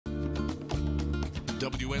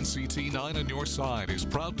WNCT-9 on your side is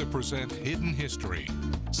proud to present Hidden History,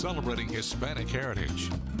 celebrating Hispanic heritage.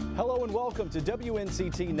 Hello and welcome to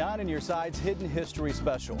WNCT-9 on your side's Hidden History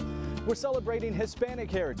Special. We're celebrating Hispanic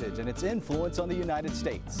heritage and its influence on the United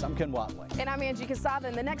States. I'm Ken Watley. And I'm Angie Casada.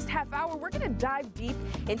 In the next half hour, we're going to dive deep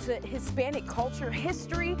into Hispanic culture,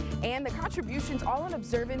 history, and the contributions, all in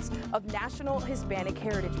observance of National Hispanic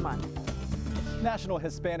Heritage Month. National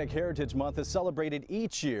Hispanic Heritage Month is celebrated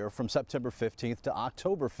each year from September 15th to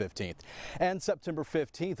October 15th. And September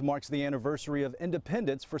 15th marks the anniversary of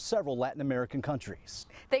independence for several Latin American countries.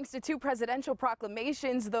 Thanks to 2 presidential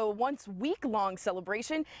proclamations, the once week-long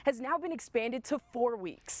celebration has now been expanded to 4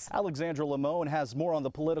 weeks. Alexandra Limon has more on the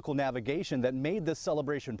political navigation that made this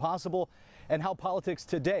celebration possible and how politics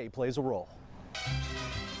today plays a role.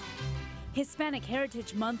 Hispanic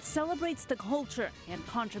Heritage Month celebrates the culture and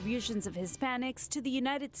contributions of Hispanics to the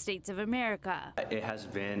United States of America. It has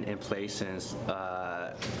been in place since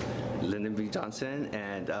Lyndon B. Johnson,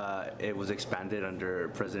 and it was expanded under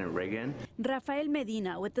President Reagan. Rafael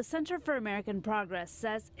Medina with the Center for American Progress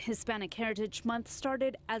says Hispanic Heritage Month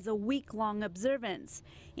started as a week-long observance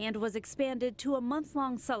and was expanded to a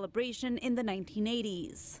month-long celebration in the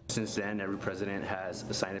 1980s. Since then, every president has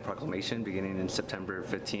signed a proclamation beginning in September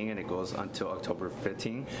 15, and it goes until October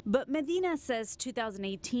 15. But Medina says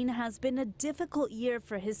 2018 has been a difficult year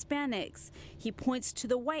for Hispanics. He points to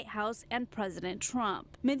the White House and President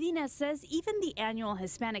Trump. Medina says even the annual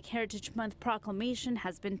Hispanic Heritage Month proclamation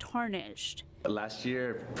has been tarnished. Last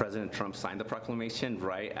year, President Trump signed the proclamation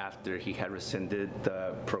right after he had rescinded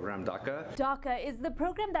the program DACA. DACA is the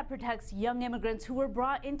program that protects young immigrants who were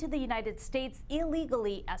brought into the United States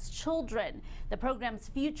illegally as children. The program's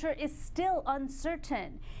future is still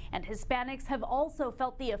uncertain, and Hispanics have also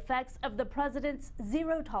felt the effects of the president's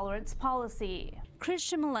zero-tolerance policy. Chris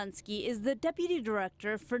Shimolensky is the deputy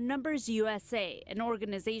director for Numbers USA, an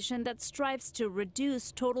organization that strives to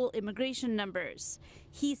reduce total immigration numbers.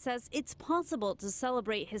 He says it's possible to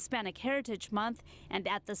celebrate Hispanic Heritage Month and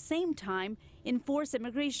at the same time enforce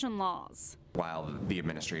immigration laws. While the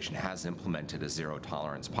administration has implemented a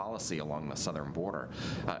zero-tolerance policy along the southern border,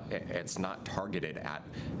 it's not targeted at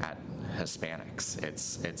Hispanics.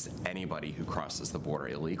 It's anybody who crosses the border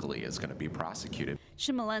illegally is going to be prosecuted.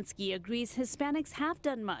 Shimolensky agrees Hispanics have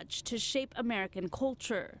done much to shape American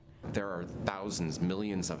culture. There are thousands,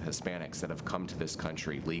 millions of Hispanics that have come to this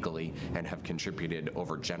country legally and have contributed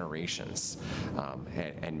over generations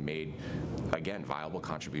and made, again, viable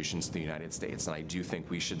contributions to the United States. And I do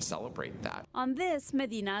think we should celebrate that. On this,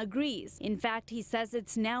 Medina agrees. In fact, he says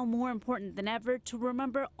it's now more important than ever to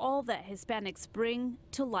remember all that Hispanics bring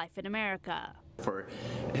to life in America. For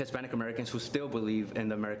Hispanic Americans who still believe in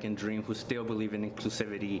the American dream, who still believe in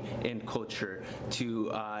inclusivity, in culture, to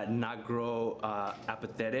not grow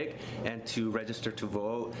apathetic and to register to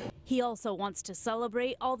vote. He also wants to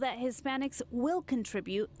celebrate all that Hispanics will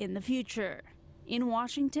contribute in the future. In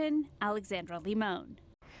Washington, Alexandra Limon.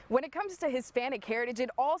 When it comes to Hispanic heritage, it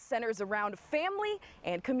all centers around family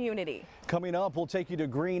and community. Coming up, we'll take you to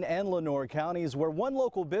Greene and Lenoir counties, where one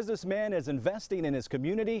local businessman is investing in his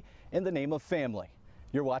community in the name of family.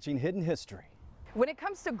 You're watching Hidden History. When it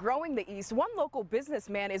comes to growing the East, one local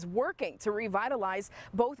businessman is working to revitalize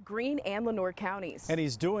both Greene and Lenoir counties. And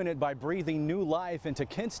he's doing it by breathing new life into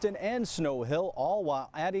Kinston and Snow Hill, all while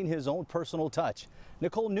adding his own personal touch.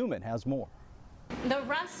 Nicole Newman has more. The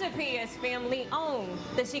recipe is family-owned.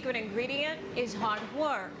 The secret ingredient is hard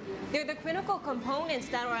work. They're the critical components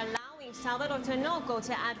that are allowing Salvador Tinoco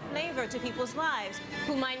to add flavor to people's lives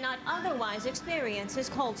who might not otherwise experience his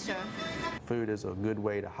culture. Food is a good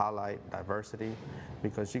way to highlight diversity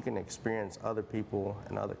because you can experience other people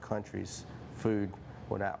in other countries' food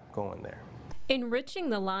without going there. Enriching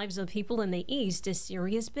the lives of people in the East is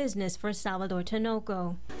serious business for Salvador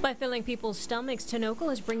Tinoco. By filling people's stomachs, Tinoco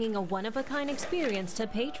is bringing a one-of-a-kind experience to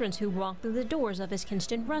patrons who walk through the doors of his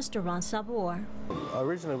Kinston restaurant, Sabor.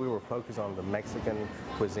 Originally, we were focused on the Mexican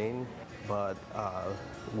cuisine, but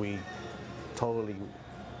we totally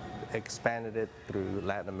expanded it through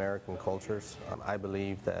Latin American cultures. I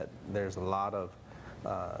believe that there's a lot of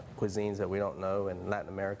cuisines that we don't know, and Latin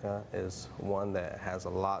America is one that has a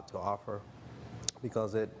lot to offer,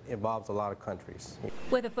 because it involves a lot of countries.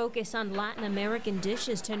 With a focus on Latin American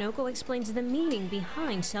dishes, Tinoco explains the meaning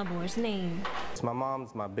behind Sabor's name. My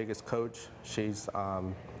mom's my biggest coach. She's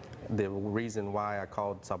the reason why I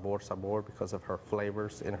called Sabor Sabor, because of her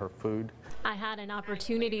flavors in her food. I had an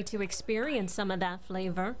opportunity to experience some of that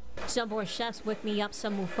flavor. Sabor chefs whipped me up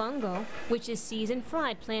some mofongo, which is seasoned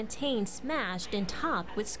fried plantain smashed and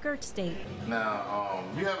topped with skirt steak. Now,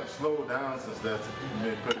 you haven't slowed down since that's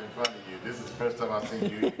been put in front of you. This is the first time I've seen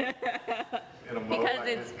you eat. because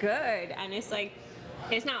it's good, and it's like,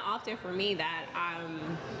 it's not often for me that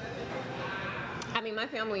I mean, my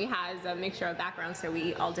family has a mixture of backgrounds, so we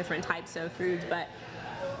eat all different types of foods, but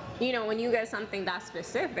you know, when you get something that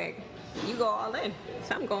specific, you go all in.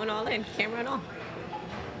 So I'm going all in, camera and all.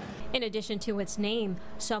 In addition to its name,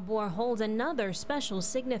 Sabor holds another special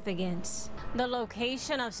significance. The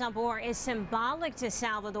location of Sabor is symbolic to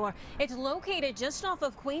Salvador. It's located just off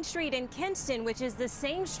of Queen Street in Kinston, which is the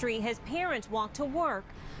same street his parents walked to work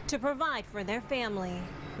to provide for their family.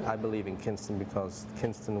 I believe in Kinston because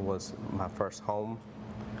Kinston was my first home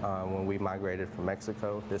when we migrated from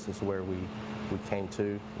Mexico. This is where we came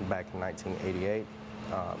to back in 1988.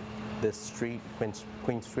 This street,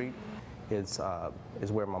 Queen Street, is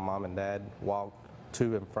where my mom and dad walked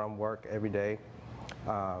to and from work every day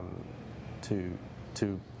to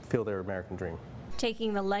fulfill their American dream.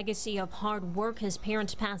 Taking the legacy of hard work his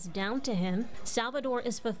parents passed down to him, Salvador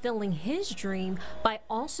is fulfilling his dream by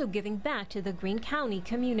also giving back to the Greene County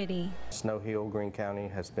community. Snow Hill, Greene County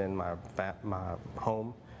has been my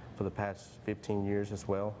home for the past 15 years as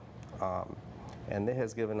well, and it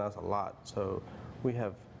has given us a lot. So we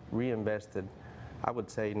have reinvested, I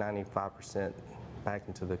would say 95% back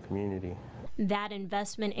into the community. That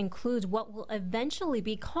investment includes what will eventually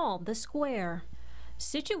be called the Square.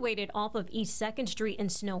 Situated off of East 2nd Street in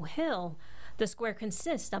Snow Hill, the square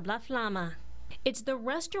consists of La Flama. It's the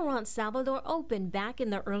restaurant Salvador opened back in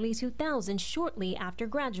the early 2000s, shortly after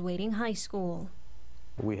graduating high school.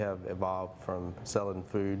 We have evolved from selling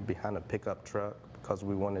food behind a pickup truck because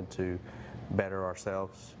we wanted to better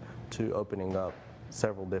ourselves to opening up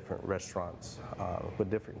several different restaurants with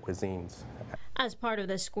different cuisines. As part of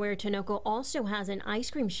the Square, Tinoco also has an ice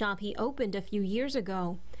cream shop he opened a few years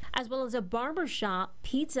ago, as well as a barber shop,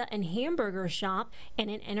 pizza and hamburger shop, and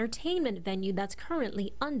an entertainment venue that's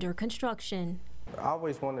currently under construction. I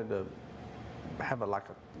always wanted to have like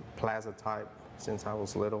a plaza type since I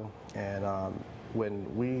was little, and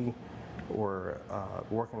when we were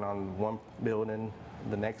working on one building,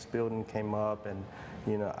 the next building came up, and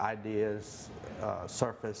you know, ideas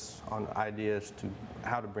surface on ideas to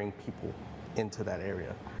how to bring people into that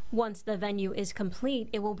area. Once the venue is complete,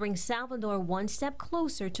 it will bring Salvador one step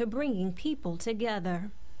closer to bringing people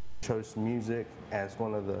together. Chose music as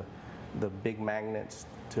one of the big magnets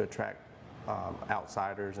to attract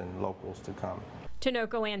outsiders and locals to come.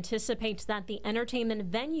 Tinoco anticipates that the entertainment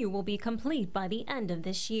venue will be complete by the end of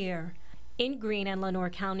this year. In Greene and Lenoir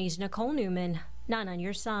Counties, Nicole Newman, 9 on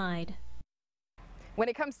Your Side. When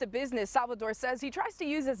it comes to business, Salvador says he tries to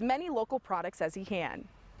use as many local products as he can.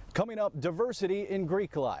 Coming up, diversity in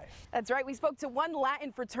Greek life. That's right. We spoke to one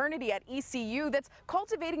Latin fraternity at ECU that's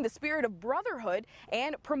cultivating the spirit of brotherhood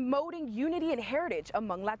and promoting unity and heritage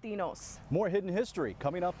among Latinos. More hidden history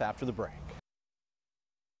coming up after the break.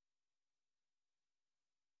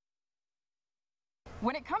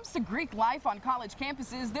 When it comes to Greek life on college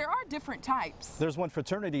campuses, there are different types. There's one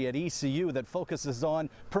fraternity at ECU that focuses on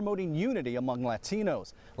promoting unity among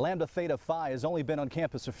Latinos. Lambda Theta Phi has only been on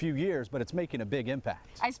campus a few years, but it's making a big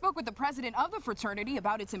impact. I spoke with the president of the fraternity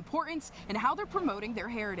about its importance and how they're promoting their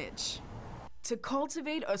heritage. To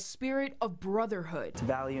cultivate a spirit of brotherhood. To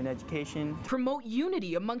value in education. Promote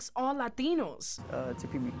unity amongst all Latinos. To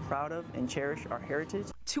be proud of and cherish our heritage.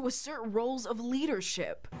 To assert roles of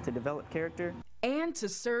leadership. To develop character. And to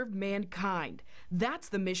serve mankind. That's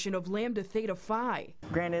the mission of Lambda Theta Phi.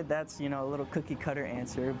 Granted, that's, you know, a little cookie cutter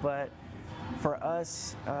answer, but for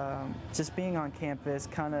us, just being on campus,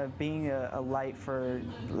 kind of being a light for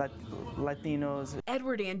Latinos.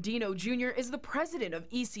 Edward Andino Jr. is the president of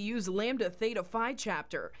ECU's Lambda Theta Phi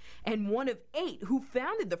chapter and one of 8 who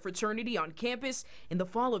founded the fraternity on campus in the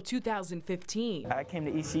fall of 2015. I came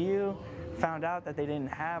to ECU, found out that they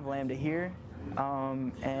didn't have Lambda here,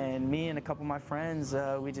 and me and a couple of my friends,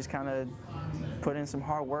 we just kind of put in some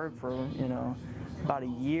hard work for, you know, about a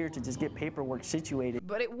year to just get paperwork situated.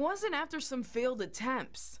 But it wasn't after some failed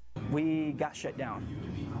attempts. We got shut down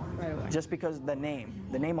right away. Just because of the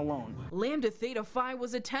name alone. Lambda Theta Phi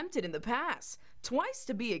was attempted in the past, twice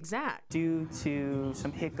to be exact. Due to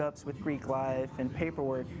some hiccups with Greek life and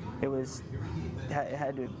paperwork, it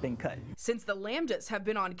had to have been cut. Since the Lambdas have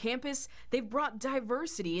been on campus, they've brought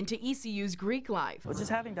diversity into ECU's Greek life. Well,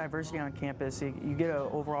 just having diversity on campus, you get an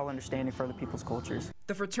overall understanding for other people's cultures.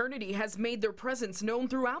 The fraternity has made their presence known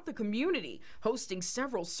throughout the community, hosting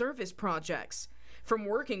several service projects. from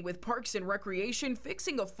working with Parks and Recreation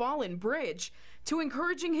fixing a fallen bridge to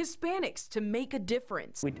encouraging Hispanics to make a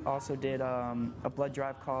difference. We also did a blood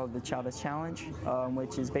drive called the Chavez Challenge,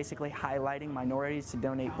 which is basically highlighting minorities to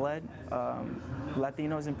donate blood.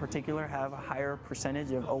 Latinos in particular have a higher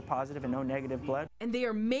percentage of O positive and O negative blood. And they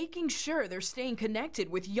are making sure they're staying connected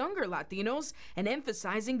with younger Latinos and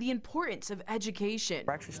emphasizing the importance of education.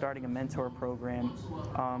 We're actually starting a mentor program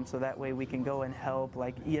so that way we can go and help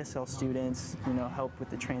like ESL students, help with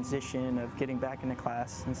the transition of getting back into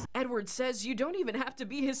class. Edwards says you don't even have to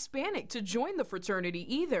be Hispanic to join the fraternity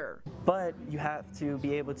either. But you have to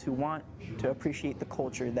be able to want to appreciate the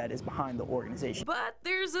culture that is behind the organization. But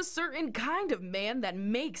there's a certain kind of man that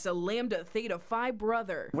makes a Lambda Theta Phi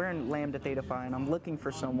brother. We're in Lambda Theta Phi and I'm looking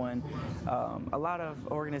for someone. A lot of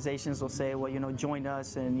organizations will say, well, join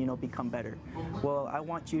us and, become better. Well, I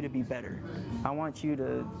want you to be better. I want you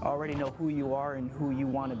to already know who you are and who you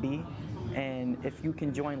want to be. And if you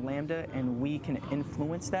can join Lambda and we can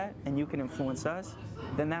influence that and you can influence us,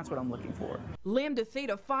 then that's what I'm looking for. Lambda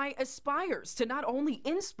Theta Phi aspires to not only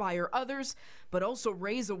inspire others, but also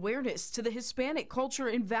raise awareness to the Hispanic culture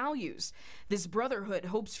and values. This brotherhood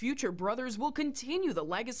hopes future brothers will continue the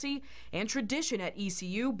legacy and tradition at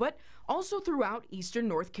ECU, but also throughout Eastern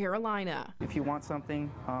North Carolina. If you want something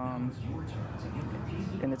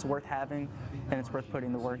and it's worth having, then it's worth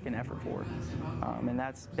putting the work and effort for. And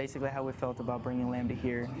that's basically how we felt about bringing Lambda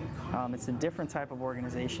here. It's a different type of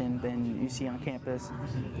organization than you see on campus,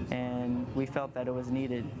 and we felt that it was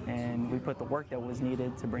needed, and we put the work that was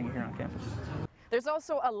needed to bring it here on campus. There's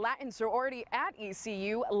also a Latin sorority at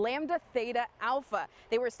ECU, Lambda Theta Alpha.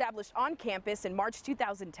 They were established on campus in March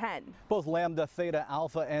 2010. Both Lambda Theta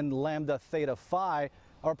Alpha and Lambda Theta Phi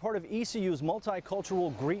are part of ECU's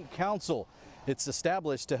Multicultural Greek Council. It's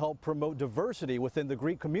established to help promote diversity within the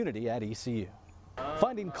Greek community at ECU.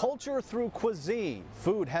 Finding culture through cuisine,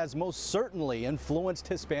 food has most certainly influenced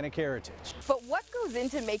Hispanic heritage. But what goes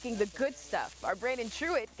into making the good stuff? Our Brandon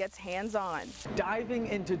Truitt gets hands-on. Diving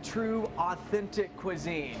into true, authentic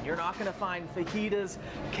cuisine. You're not going to find fajitas,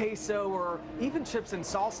 queso, or even chips and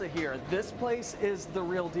salsa here. This place is the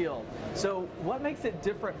real deal. So what makes it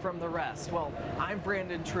different from the rest? Well, I'm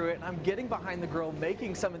Brandon Truitt, and I'm getting behind the grill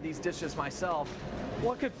making some of these dishes myself.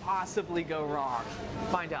 What could possibly go wrong?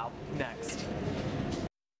 Find out next.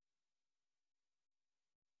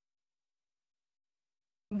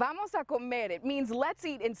 Vamos a comer. It means let's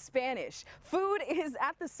eat in Spanish. Food is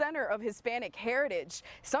at the center of Hispanic heritage.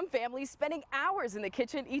 Some families spending hours in the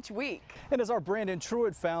kitchen each week. And as our Brandon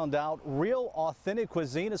Truitt found out, real authentic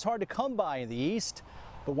cuisine is hard to come by in the East,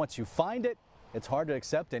 but once you find it, it's hard to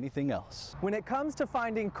accept anything else. When it comes to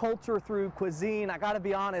finding culture through cuisine, I gotta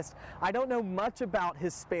be honest, I don't know much about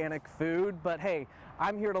Hispanic food, but hey,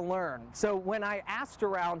 I'm here to learn. So when I asked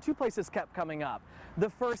around, two places kept coming up. The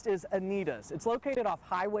first is Anita's. It's located off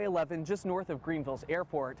Highway 11, just north of Greenville's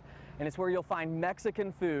airport, and it's where you'll find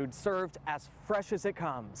Mexican food served as fresh as it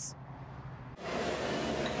comes.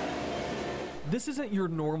 This isn't your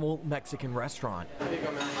normal Mexican restaurant. There you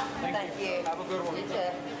go, man. Thank you. Have a good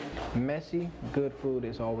one. Messy, good food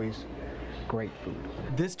is always great food.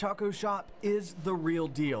 This taco shop is the real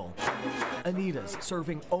deal. Anita's,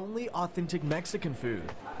 serving only authentic Mexican food,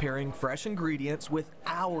 pairing fresh ingredients with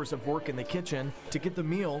hours of work in the kitchen to get the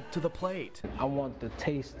meal to the plate. I want the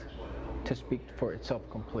taste to speak for itself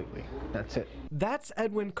completely. That's it. That's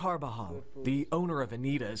Edwin Carbajal, the owner of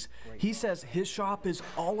Anita's. He says his shop is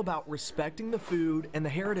all about respecting the food and the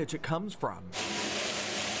heritage it comes from.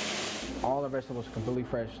 All the vegetables completely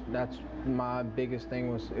fresh. That's my biggest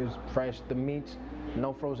thing, was fresh. The meats,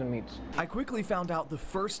 no frozen meats. I quickly found out the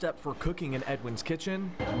first step for cooking in Edwin's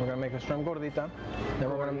kitchen. We're gonna make a shrimp gordita. Then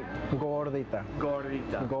we're gonna gordita.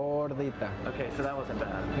 Gordita. Gordita. Okay, so that wasn't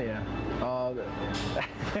bad. Yeah.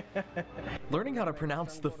 Learning how to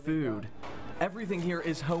pronounce the food. Everything here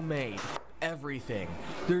is homemade. Everything.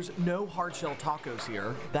 There's no hard shell tacos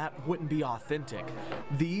here. That wouldn't be authentic.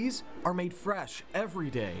 These are made fresh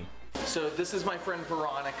every day. So this is my friend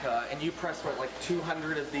Veronica, and you press what, like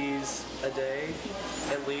 200 of these a day,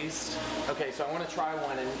 at least? Okay, so I want to try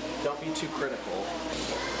one, and don't be too critical.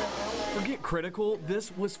 Forget critical,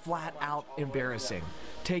 this was flat out embarrassing.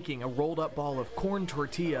 Taking a rolled up ball of corn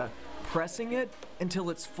tortilla, pressing it until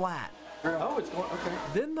it's flat. Oh, it's going, okay.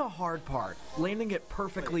 Then the hard part, landing it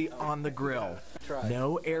perfectly on the grill.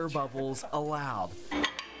 No air bubbles allowed.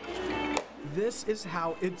 This is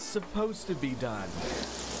how it's supposed to be done.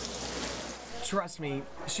 Trust me,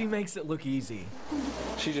 she makes it look easy.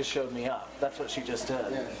 She just showed me up. That's what she just did.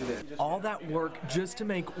 Yeah, she did. All that work just to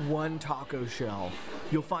make one taco shell.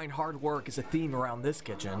 You'll find hard work is a theme around this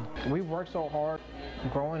kitchen. We work so hard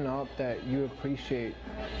growing up that you appreciate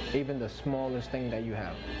even the smallest thing that you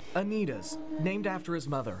have. Anita's, named after his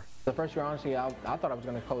mother. The first year, honestly, I thought I was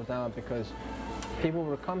going to close down because people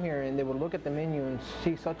would come here and they would look at the menu and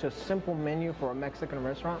see such a simple menu for a Mexican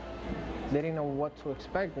restaurant. They didn't know what to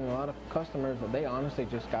expect, and a lot of customers, they honestly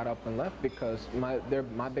just got up and left because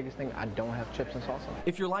my biggest thing, I don't have chips and salsa.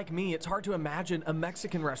 If you're like me, it's hard to imagine a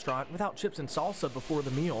Mexican restaurant without chips and salsa before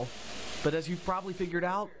the meal. But as you've probably figured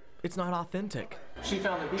out, it's not authentic. She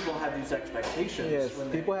found that people had these expectations. Yes,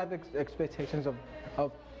 people have expectations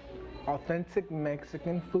of authentic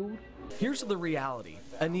Mexican food. Here's the reality.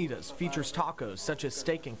 Anita's features tacos such as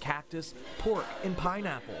steak and cactus, pork and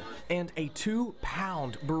pineapple, and a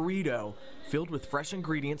 2-pound burrito filled with fresh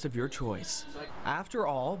ingredients of your choice. After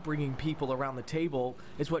all, bringing people around the table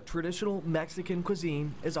is what traditional Mexican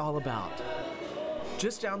cuisine is all about.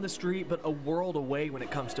 Just down the street, but a world away when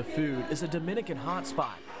it comes to food, is a Dominican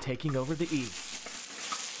hotspot taking over the East.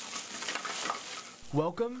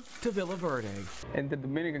 Welcome to Villa Verde. In the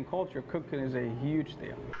Dominican culture, cooking is a huge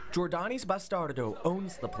deal. Jordanis Bastardo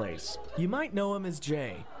owns the place. You might know him as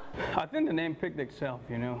Jay. I think the name picked itself,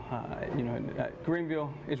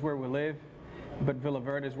 Greenville is where we live, but Villa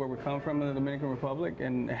Verde is where we come from in the Dominican Republic,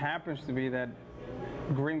 and it happens to be that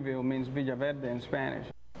Greenville means Villa Verde in Spanish.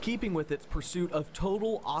 Keeping with its pursuit of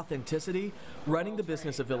total authenticity, running the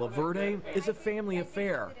business of Villa Verde is a family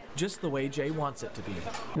affair, just the way Jay wants it to be.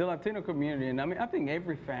 The Latino community, and I think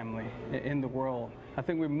every family in the world, I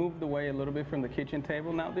think we moved away a little bit from the kitchen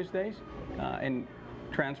table now these days and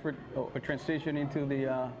transferred or transitioned into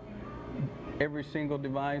the every single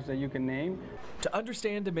device that you can name. To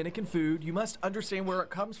understand Dominican food, you must understand where it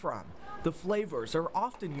comes from. The flavors are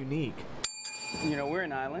often unique. We're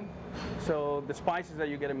an island, so the spices that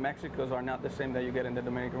you get in Mexico are not the same that you get in the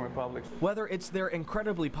Dominican Republic. Whether it's their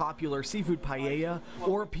incredibly popular seafood paella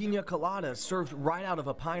or piña coladas served right out of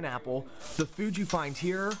a pineapple, the food you find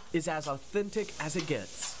here is as authentic as it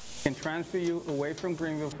gets. Can transfer you away from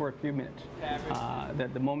Greenville for a few minutes.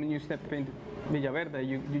 That the moment you step into Villa Verde,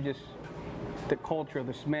 you just, the culture,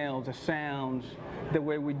 the smells, the sounds, the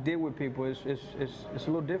way we deal with people is a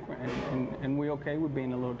little different, and we're okay with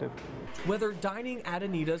being a little different. Whether dining at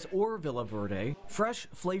Anita's or Villa Verde, fresh,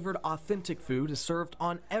 flavored, authentic food is served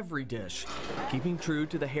on every dish, keeping true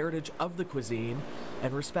to the heritage of the cuisine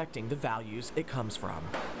and respecting the values it comes from.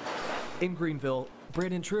 In Greenville,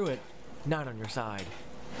 Brandon Truitt, 9 on your side.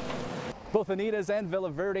 Both Anita's and Villa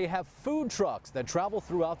Verde have food trucks that travel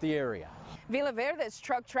throughout the area. Villa Verde's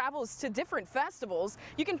truck travels to different festivals.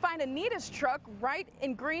 You can find Anita's truck right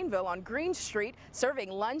in Greenville on Green Street,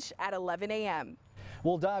 serving lunch at 11 a.m.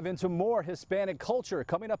 We'll dive into more Hispanic culture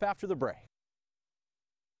coming up after the break.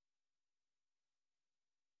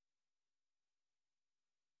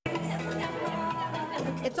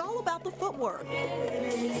 It's all about the footwork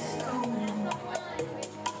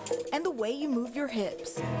and the way you move your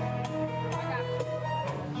hips.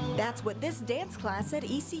 That's what this dance class at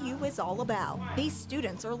ECU is all about. These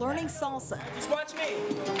students are learning salsa. Just watch me.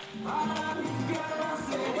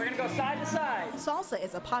 We're gonna go side to side. Salsa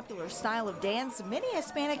is a popular style of dance many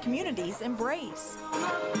Hispanic communities embrace.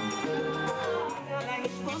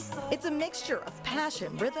 It's a mixture of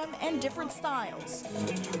passion, rhythm, and different styles.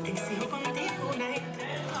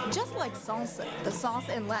 Just like salsa, the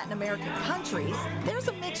salsa in Latin American countries, there's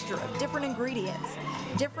a mixture of different ingredients,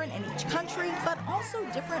 different in each country, but also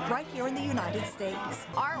different right here in the United States.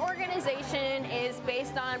 Our organization is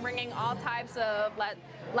based on bringing all types of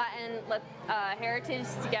Latin heritage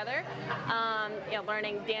together,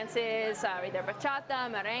 learning dances, either bachata,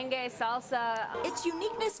 merengue, salsa. Its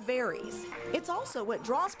uniqueness varies. It's also what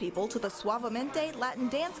draws people to the Suavemente Latin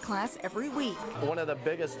dance class every week. One of the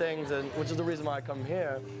biggest things, and which is the reason why I come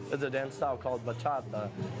here, is a dance style called bachata.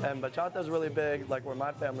 And bachata is really big, like where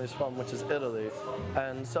my family's from, which is Italy.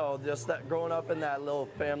 And so just that growing up in that little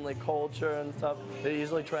family culture and stuff, it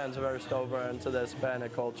easily transversed over into the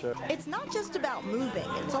Hispanic culture. It's not just about moving,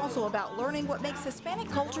 it's also about learning what makes Hispanic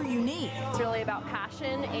culture unique. It's really about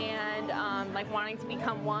passion and wanting to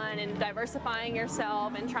become one and diversifying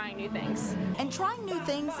yourself and trying new things. And trying new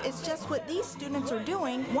things is just what these students are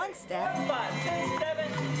doing, one step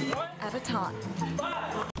at a time.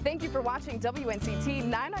 Thank you for watching WNCT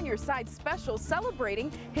 9 on Your Side special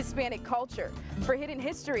celebrating Hispanic culture. For Hidden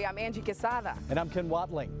History, I'm Angie Quesada. And I'm Ken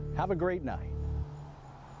Watling. Have a great night.